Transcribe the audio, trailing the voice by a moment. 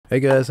Hey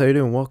guys, how you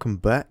doing? Welcome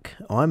back.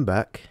 I'm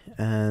back,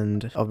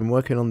 and I've been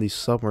working on the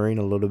submarine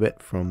a little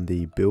bit from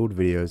the build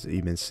videos that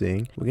you've been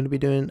seeing. We're going to be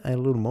doing a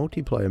little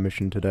multiplayer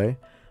mission today.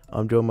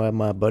 I'm joined by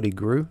my buddy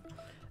Gru,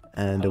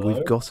 and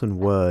we've gotten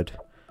word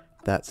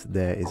that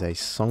there is a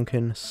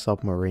sunken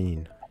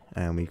submarine,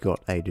 and we've got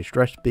a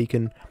distress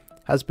beacon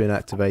has been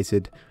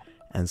activated,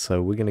 and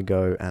so we're going to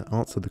go and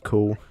answer the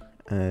call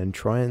and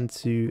trying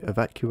to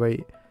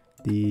evacuate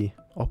the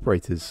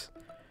operators.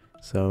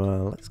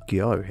 So let's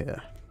go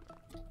here.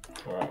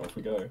 Alright, off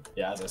we go.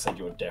 Yeah, as I said,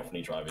 you're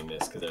definitely driving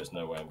this because there's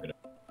no way I'm gonna.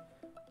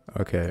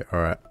 Okay,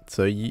 alright.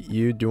 So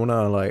you do you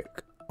wanna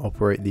like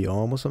operate the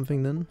arm or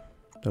something then?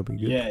 That'll be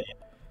good. Yeah,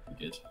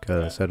 good. Okay,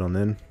 let's head on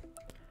in.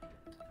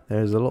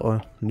 There's a lot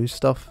of new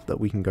stuff that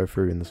we can go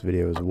through in this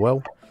video as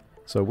well.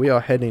 So we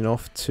are heading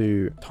off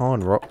to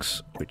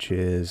Stormworks, which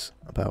is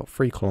about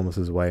 3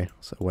 kilometers away.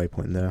 So a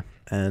waypoint there.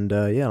 And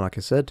yeah, like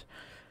I said,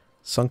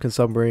 sunken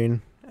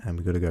submarine, and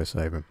we gotta go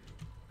save him.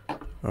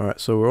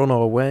 Alright, so we're on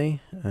our way,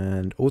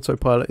 and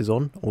autopilot is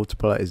on.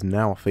 Autopilot is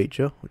now a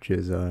feature, which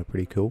is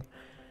pretty cool.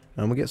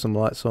 And we'll get some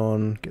lights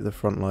on, get the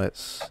front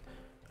lights.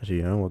 Actually,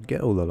 you know, we'll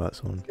get all the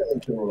lights on.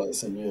 Get all the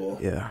lights in, yeah.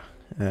 Yeah,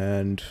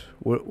 and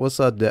what's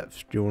our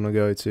depth? Do you want to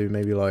go to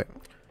maybe like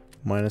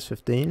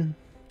 -15?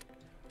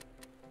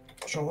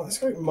 Sure, let's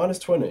go -20.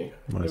 Minus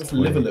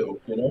Live a 20. little,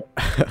 you know?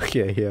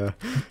 Okay, yeah.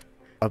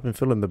 I've been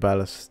filling the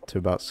ballast to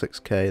about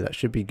 6k. That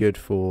should be good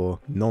for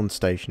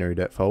non-stationary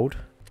depth hold.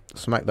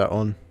 Smack that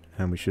on.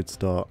 And we should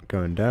start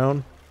going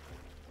down.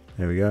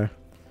 There we go.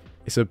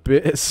 It's a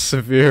bit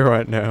severe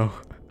right now.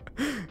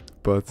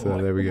 But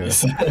there we go.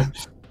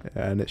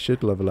 And it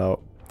should level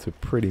out to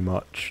pretty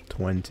much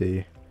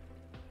 20.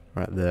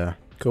 Right there.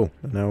 Cool.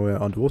 And now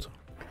we're underwater.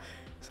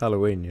 It's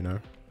Halloween, you know.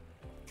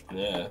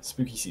 Yeah,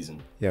 spooky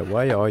season. Yeah,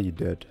 why are you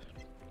dead?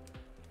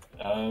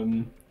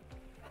 I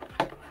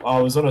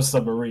was on a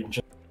submarine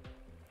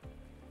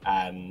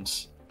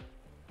and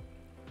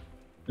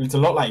it was a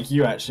lot like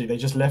you actually. They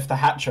just left the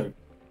hatch open.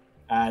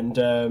 And,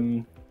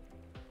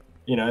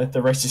 you know,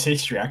 the rest is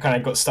history. I kind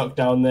of got stuck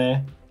down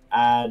there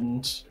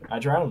and I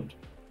drowned.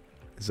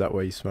 Is that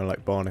where you smell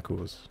like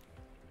barnacles?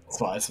 That's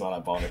why I smell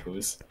like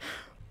barnacles.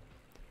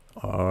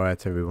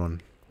 Alright, everyone.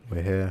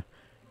 We're here.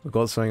 We've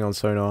got something on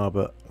sonar,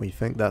 but we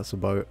think that's a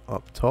boat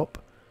up top.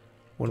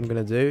 What I'm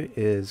going to do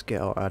is get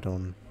our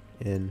add-on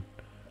in.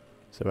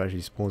 So it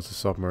actually spawns the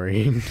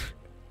submarine.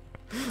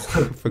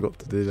 Forgot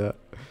to do that.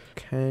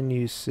 Can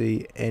you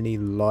see any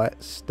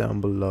lights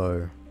down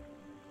below?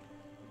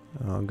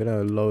 I'm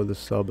gonna lower the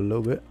sub a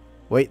little bit.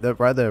 Wait,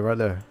 right there, right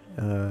there.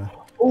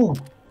 Oh,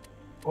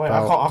 wait,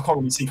 I can't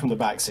really see from the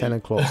back. 10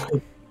 o'clock.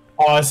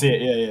 Oh, I see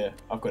it. Yeah,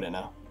 I've got it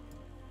now.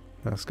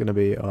 That's gonna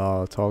be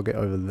our target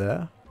over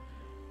there.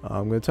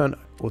 I'm gonna turn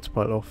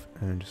autopilot off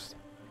and just.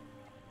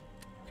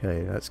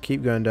 Okay, let's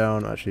keep going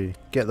down. Actually,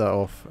 get that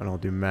off, and I'll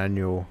do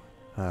manual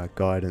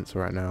guidance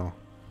right now.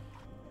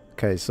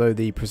 Okay, so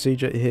the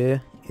procedure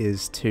here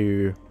is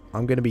to.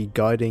 I'm gonna be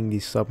guiding the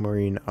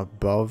submarine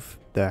above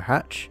the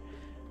hatch.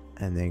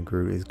 And then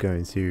Gru is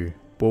going to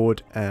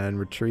board and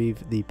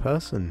retrieve the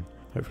person.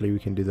 Hopefully we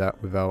can do that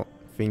without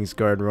things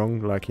going wrong,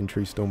 like in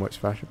true Stormworks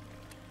fashion.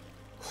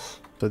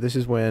 So this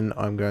is when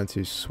I'm going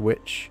to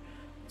switch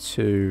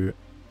to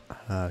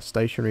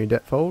stationary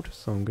depth hold.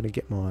 So I'm going to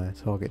get my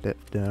target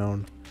depth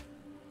down.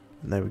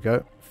 And there we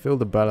go. Fill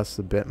the ballast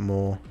a bit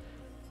more.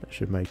 That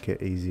should make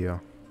it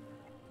easier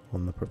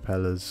on the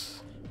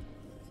propellers.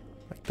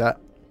 Like that.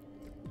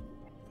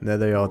 And there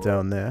they are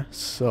down there.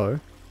 So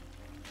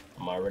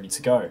am I ready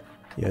to go?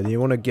 Yeah, you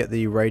want to get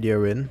the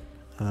radio in.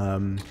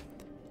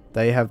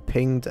 They have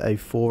pinged a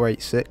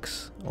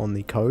 486 on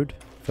the code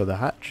for the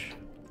hatch.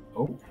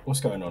 Oh,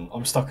 what's going on?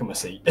 I'm stuck in my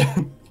seat.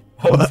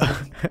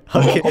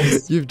 Okay,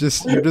 you've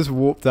just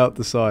warped out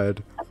the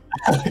side.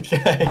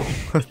 Okay.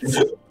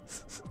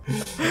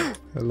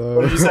 Hello.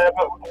 What did you say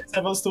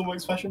about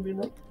Stormworks fashion being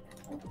wrong?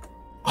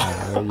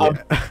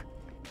 Yeah.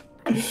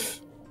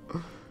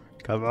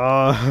 Come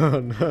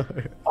on.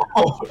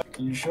 Oh,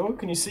 are you sure?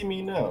 Can you see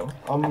me now?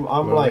 I'm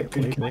well, like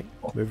good.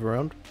 Move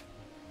around.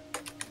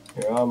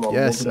 Here I'm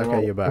yes. Okay,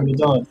 around. You're back.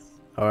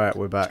 All right,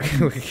 we're back.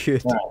 We're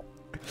good. Right.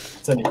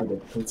 Technical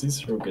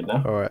difficulties. We're all good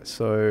now. All right,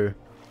 so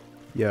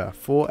yeah,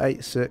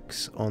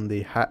 486 on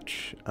the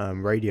hatch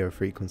radio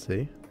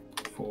frequency.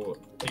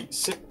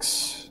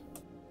 486.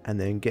 And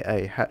then get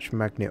a hatch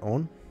magnet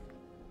on.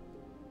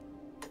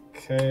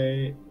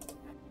 Okay.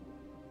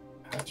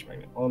 Hatch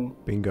magnet on.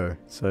 Bingo.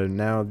 So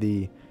now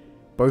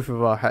both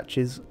of our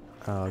hatches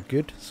are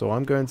good. So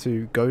I'm going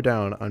to go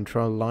down and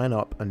try to line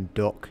up and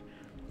dock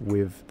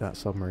with that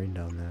submarine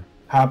down there.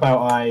 How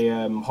about I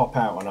hop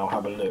out and I'll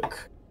have a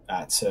look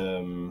at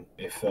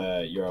if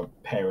you're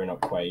pairing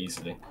up quite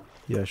easily.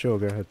 Yeah, sure.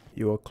 Go ahead.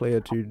 You are clear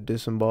to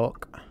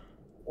disembark.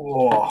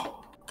 Oh,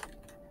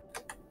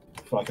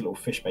 I feel like a little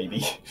fish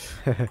baby.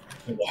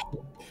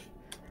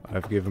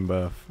 I've given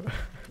birth.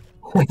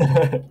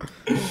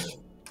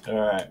 All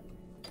right.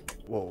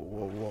 Whoa,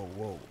 whoa, whoa,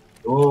 whoa.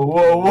 Whoa,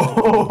 whoa,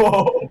 whoa,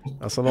 whoa.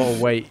 That's a lot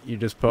of weight you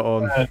just put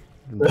on.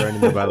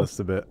 Draining the ballast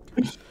a bit.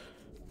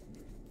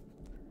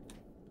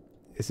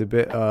 It's a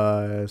bit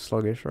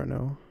sluggish right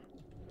now.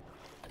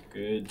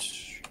 Good.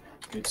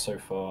 Good so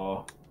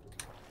far.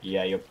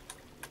 Yeah, you're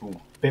a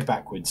bit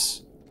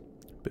backwards.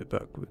 Bit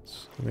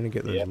backwards. I'm gonna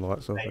get those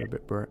lights off. They're a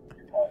bit bright.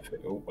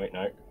 Perfect. Oh, wait,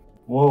 no.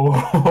 Whoa,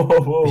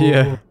 whoa, whoa.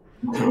 Yeah.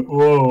 Whoa,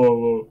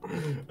 whoa, whoa.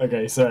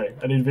 Okay, sorry.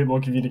 I need a bit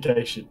more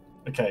communication.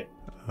 Okay.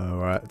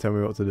 Alright, tell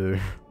me what to do.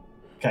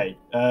 Okay.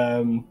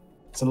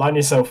 So line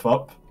yourself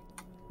up.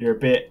 You're a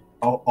bit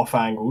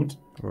off-angled.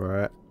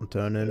 Right, I'm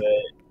turning.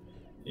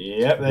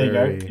 Yep, there you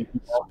Very go.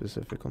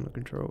 specific on the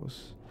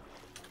controls.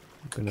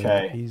 I'm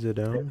gonna ease it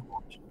down.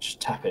 Just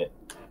tap it.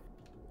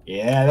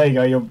 Yeah, there you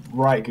go. You're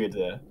right good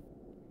there.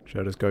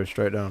 Should I just go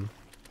straight down?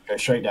 Go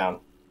straight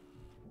down.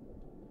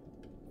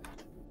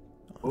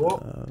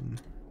 Oh,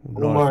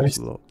 Almost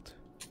locked.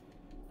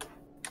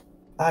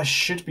 that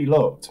should be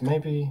locked.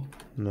 Maybe.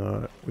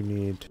 No, we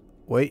need.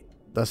 Wait,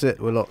 that's it.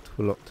 We're locked.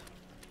 We're locked.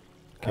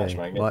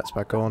 Okay, lights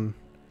back on.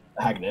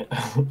 Hagging it.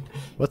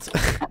 What?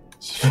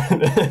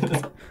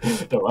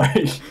 Don't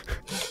worry.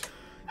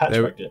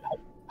 Hatchbacked it.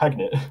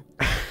 Hagging it.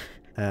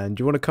 And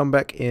do you want to come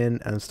back in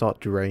and start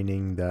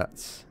draining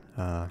that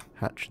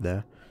hatch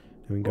there?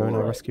 And we can go and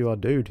rescue our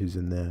dude who's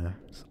in there.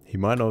 He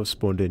might not have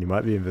spawned in. He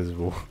might be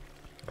invisible.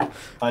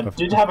 I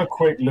did have a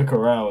quick look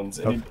around.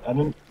 And I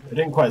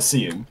didn't quite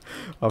see him.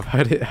 I've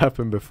had it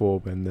happen before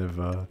when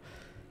they've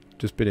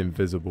just been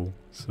invisible.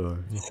 So.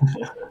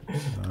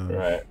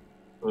 Right.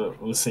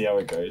 We'll see how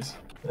it goes.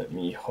 Let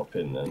me hop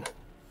in then.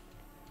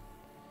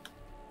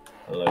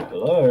 Hello,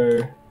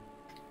 hello.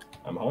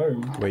 I'm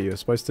home. Wait, you're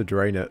supposed to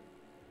drain it.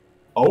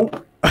 Oh.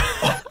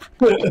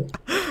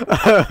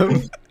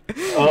 The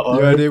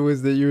idea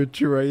was that you would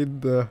drain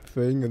the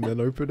thing and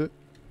then open it.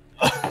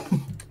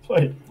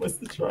 Wait, what's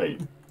the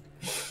train?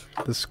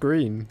 The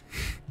screen.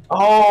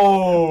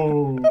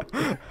 Oh!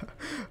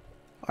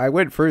 I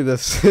went through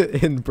this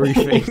in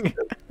briefing.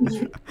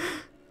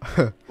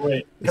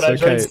 Wait, can I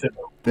drain still?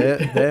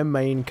 Their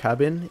main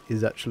cabin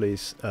is actually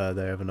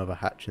they have another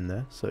hatch in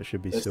there, so it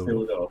should be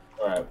sealed off.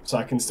 Alright, so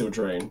I can still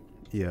drain.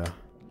 Yeah.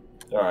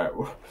 Alright.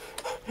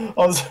 I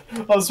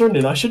was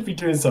wondering, I should be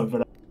doing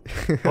something.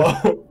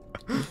 Okay,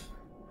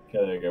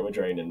 there we go, we're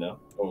draining now.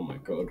 Oh my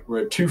god.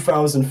 We're at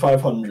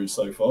 2,500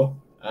 so far.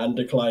 And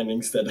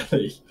declining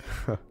steadily.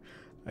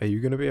 Are you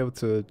going to be able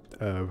to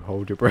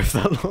hold your breath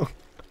that long?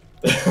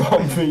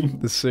 I mean,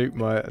 the suit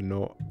might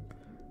not.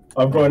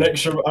 I've got an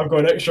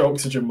extra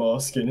oxygen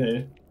mask in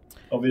here.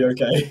 I'll be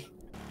okay.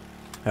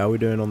 How are we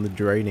doing on the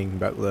draining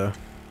back there?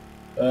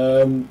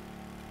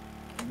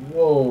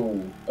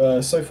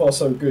 Whoa. So far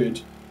so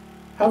good.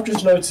 I've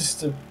just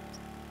noticed a...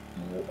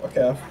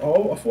 Okay, I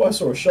thought I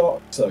saw a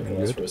shark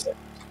circling us for a second.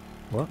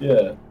 What?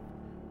 Yeah.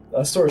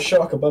 I saw a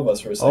shark above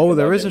us for a second. Oh,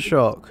 there is a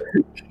shark.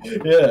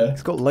 Yeah.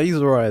 It's got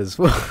laser eyes.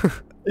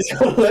 It's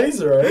got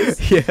laser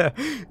eyes? Yeah,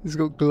 it's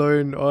got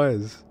glowing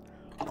eyes.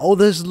 Oh,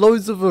 there's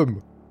loads of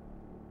them.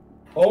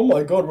 Oh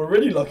my god, we're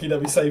really lucky that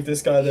we saved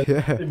this guy then.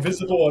 Yeah.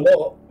 Invisible or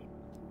not.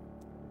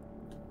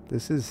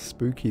 This is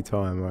spooky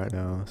time right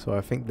now, so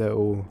I think they're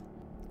all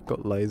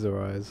got laser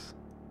eyes.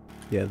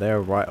 Yeah, they're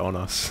right on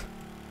us.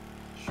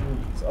 Shoot.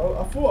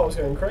 I thought I was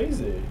going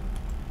crazy.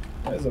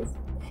 There's a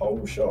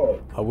whole shot.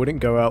 I wouldn't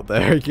go out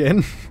there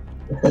again.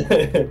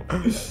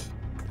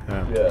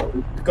 Yeah,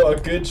 we've got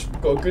a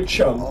good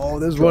chunk. Oh,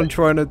 there's one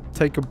trying to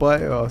take a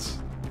bite at us.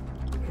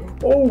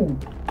 Oh!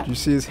 Do you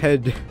see his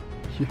head?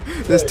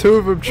 There's two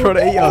of them trying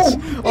to eat us.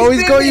 Oh,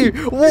 he's got you!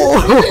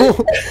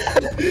 Whoa!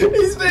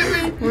 He's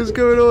bit me! What's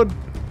going on?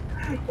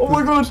 Oh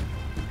my god!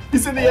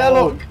 He's in the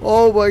airlock!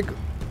 Oh my god!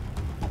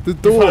 The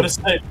door!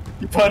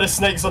 You've heard of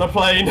snakes on a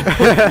plane!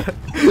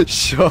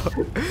 Shut!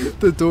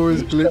 The door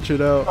is glitching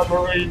out.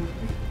 Submarine!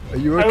 Are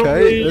you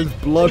okay? There's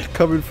blood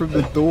coming from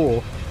the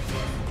door.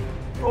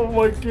 Oh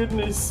my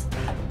goodness!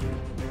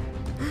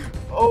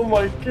 Oh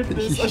my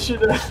goodness! I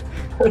should have.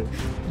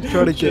 He's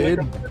trying to get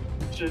in.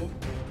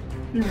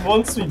 He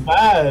wants me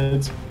bad.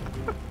 It's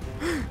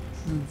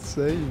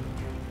insane.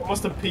 I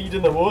must have peed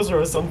in the water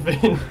or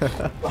something.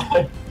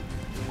 Uh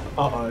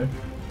oh.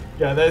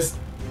 Yeah, there's.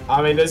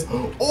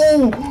 Oh!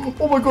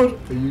 Oh my god!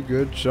 Are you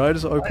good? Should I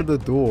just open the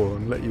door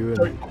and let you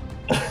in?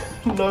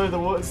 No, the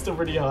water's still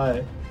really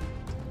high.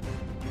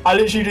 I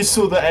literally just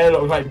saw the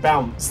airlock like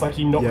bounce, like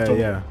he knocked on it.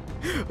 Yeah.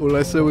 All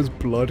I saw was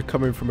blood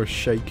coming from a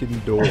shaking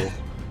door.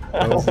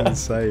 That was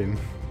insane.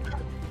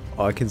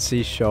 Oh, I can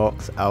see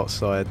sharks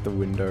outside the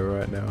window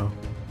right now.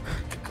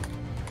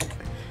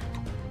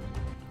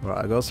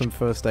 Right, I got some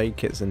first aid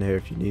kits in here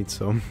if you need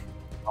some.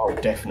 Oh,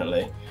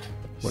 definitely.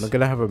 We're not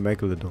gonna have a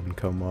megalodon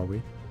come, are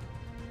we?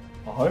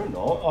 I hope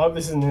not. I hope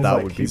this isn't that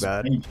like would be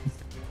bad.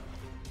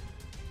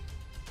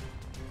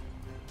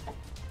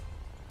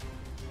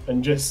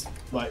 And just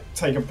like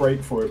take a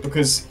break for it,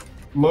 because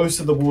most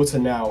of the water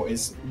now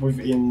is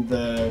within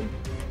the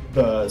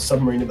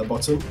submarine at the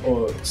bottom,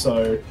 or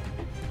so.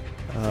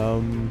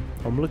 I'm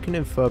looking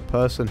in third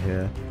person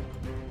here,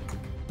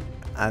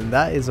 and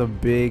that is a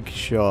big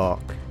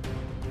shark.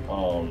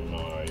 Oh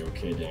no, you're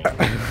kidding.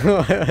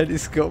 And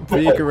it's got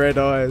big red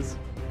eyes.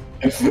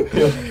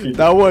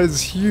 That one is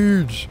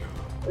huge.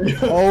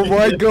 Oh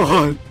my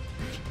god.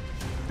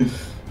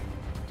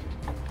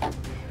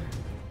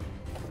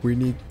 We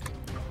need...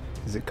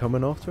 Is it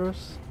coming after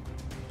us?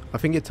 I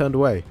think it turned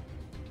away.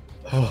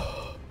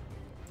 I'm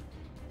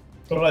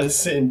like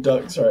sitting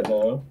ducks right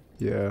now.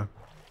 Yeah.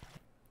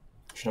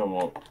 Do you know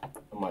what?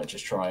 I might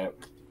just try it.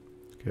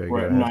 Okay,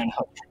 We're at 900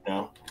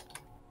 now.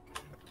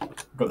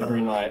 Got the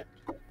green light.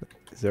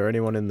 Is there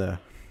anyone in there?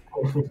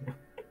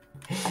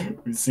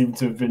 We seem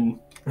to have been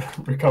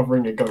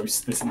recovering a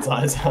ghost this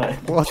entire time.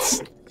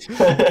 What?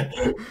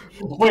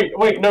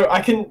 wait, no,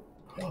 I can...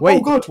 Wait,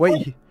 oh, God,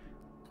 wait.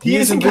 He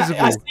is invisible.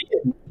 I see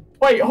him.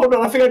 Wait, hold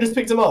on, I think I just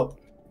picked him up.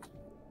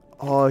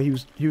 Oh, he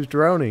was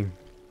drowning.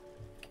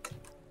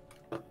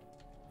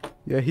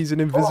 Yeah, he's an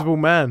invisible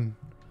man.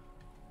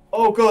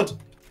 Oh, God.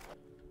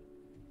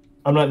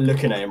 I'm not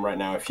looking at him right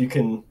now. If you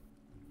can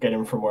get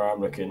him from where I'm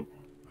looking.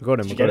 I got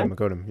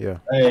him, yeah.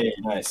 Hey,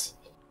 nice.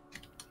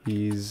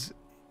 He's...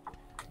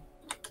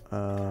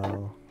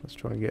 let's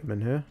try and get him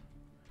in here.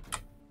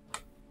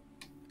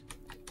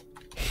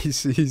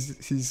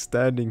 He's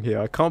standing here.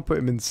 I can't put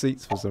him in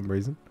seats for some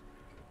reason.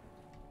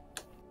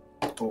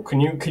 Oh,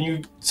 can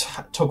you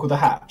toggle the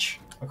hatch?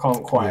 I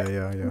can't quite.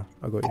 Yeah.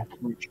 I got you.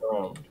 Reach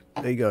around.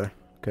 There you go.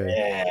 Okay.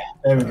 Yeah,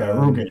 there we go.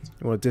 We're all good.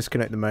 You want to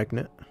disconnect the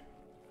magnet?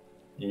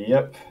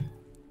 Yep.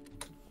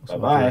 Also,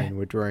 Bye-bye.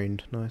 We're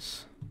drained.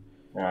 Nice.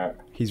 Alright.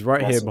 He's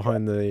right here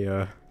behind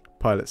the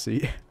pilot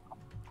seat.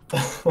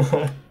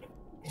 The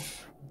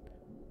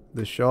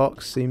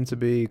sharks seem to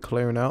be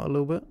clearing out a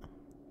little bit.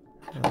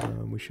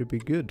 We should be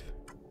good.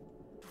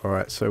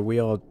 Alright, so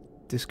we are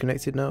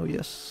disconnected now.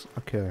 Yes.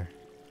 Okay.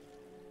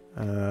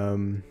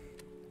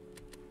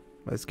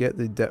 Let's get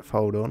the depth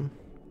hold on.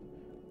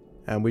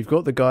 And we've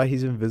got the guy,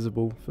 he's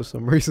invisible for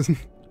some reason.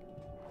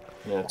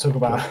 Yeah, talk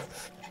about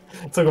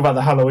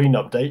the Halloween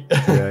update.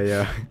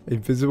 yeah.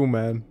 Invisible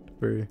man.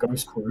 Very...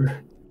 Ghost crew.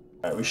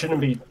 Right, we shouldn't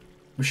be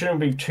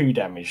too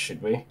damaged,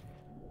 should we?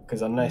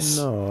 Because unless...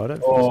 No, I don't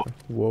think so.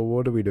 Well,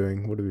 what are we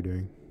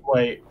doing?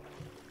 Wait.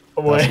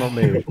 That's not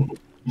me.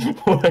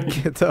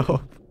 Wait. Get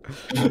up.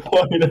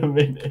 Wait a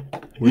minute.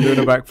 We're doing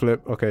a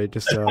backflip. Okay,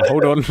 just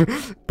hold on.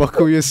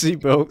 Buckle your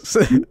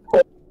seatbelts.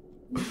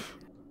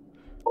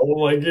 Oh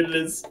my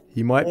goodness.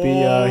 He might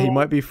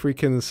be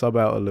freaking the sub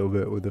out a little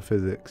bit with the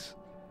physics.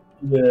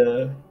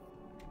 Yeah.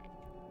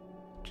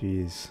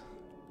 Jeez.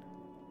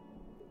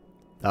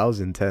 That was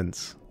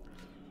intense.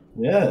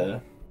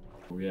 Yeah.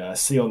 Yeah, I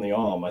see on the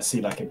arm, I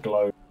see like a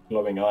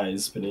glowing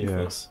eyes beneath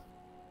us.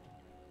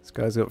 This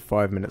guy's got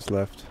 5 minutes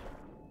left.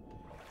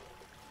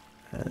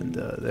 And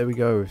there we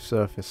go, we've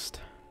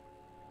surfaced.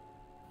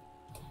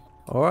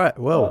 Alright,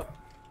 well.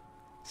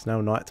 It's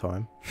now night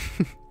time.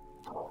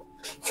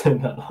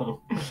 That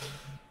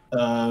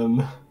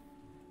long.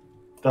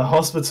 The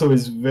hospital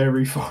is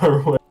very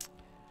far away.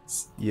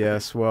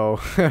 Yes, well,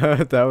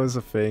 that was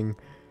a thing.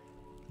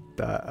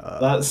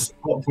 That's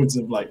upwards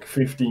of like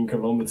 15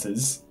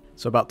 kilometers.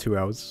 So about 2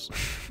 hours.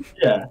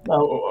 Yeah,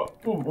 no,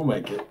 we'll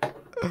make it.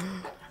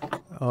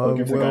 Well,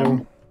 maybe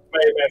have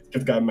to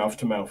give the guy mouth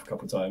to mouth a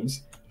couple of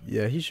times.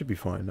 Yeah, he should be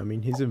fine. I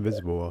mean, he's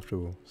invisible after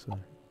all, so.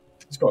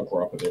 He's got to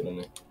grow up a bit,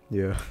 doesn't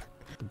he? Yeah,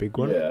 the big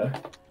one. Yeah.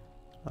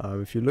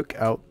 If you look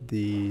out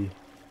to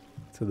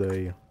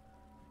the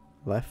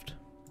left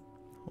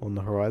on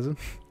the horizon.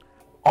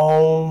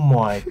 Oh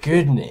my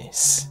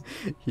goodness.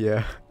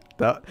 Yeah,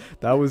 that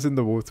was in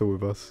the water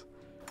with us.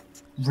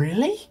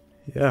 Really?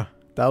 Yeah,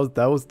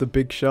 that was the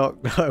big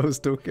shark that I was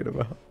talking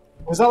about.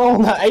 Was that the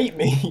one that ate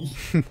me?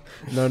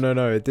 No,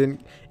 it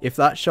didn't. If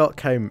that shark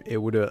came, it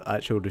would have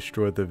actually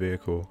destroyed the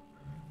vehicle.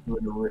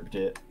 Would have ripped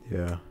it.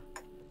 Yeah.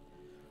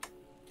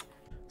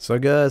 So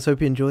guys,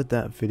 hope you enjoyed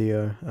that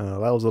video. That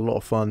was a lot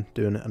of fun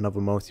doing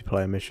another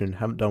multiplayer mission.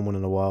 Haven't done one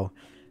in a while.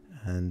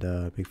 And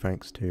big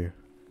thanks to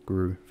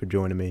Guru for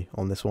joining me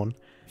on this one.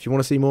 If you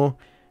want to see more,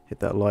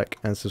 hit that like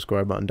and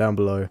subscribe button down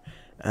below.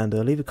 And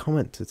leave a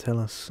comment to tell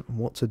us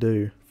what to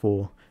do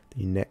for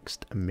the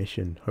next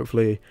mission.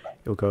 Hopefully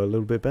it'll go a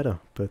little bit better.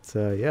 But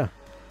yeah,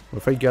 well,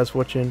 thank you guys for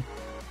watching.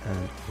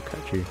 And we'll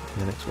catch you in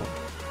the next one.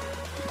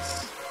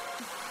 Peace.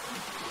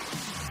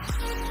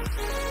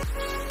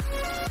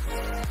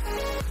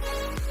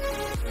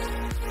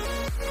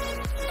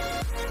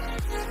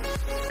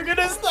 Look at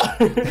this though!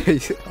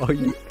 Oh,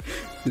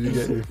 did he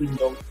get you?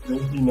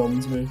 He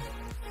numbs me.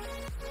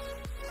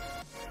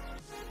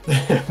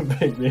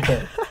 Pick me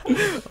up.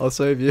 I'll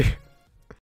save you.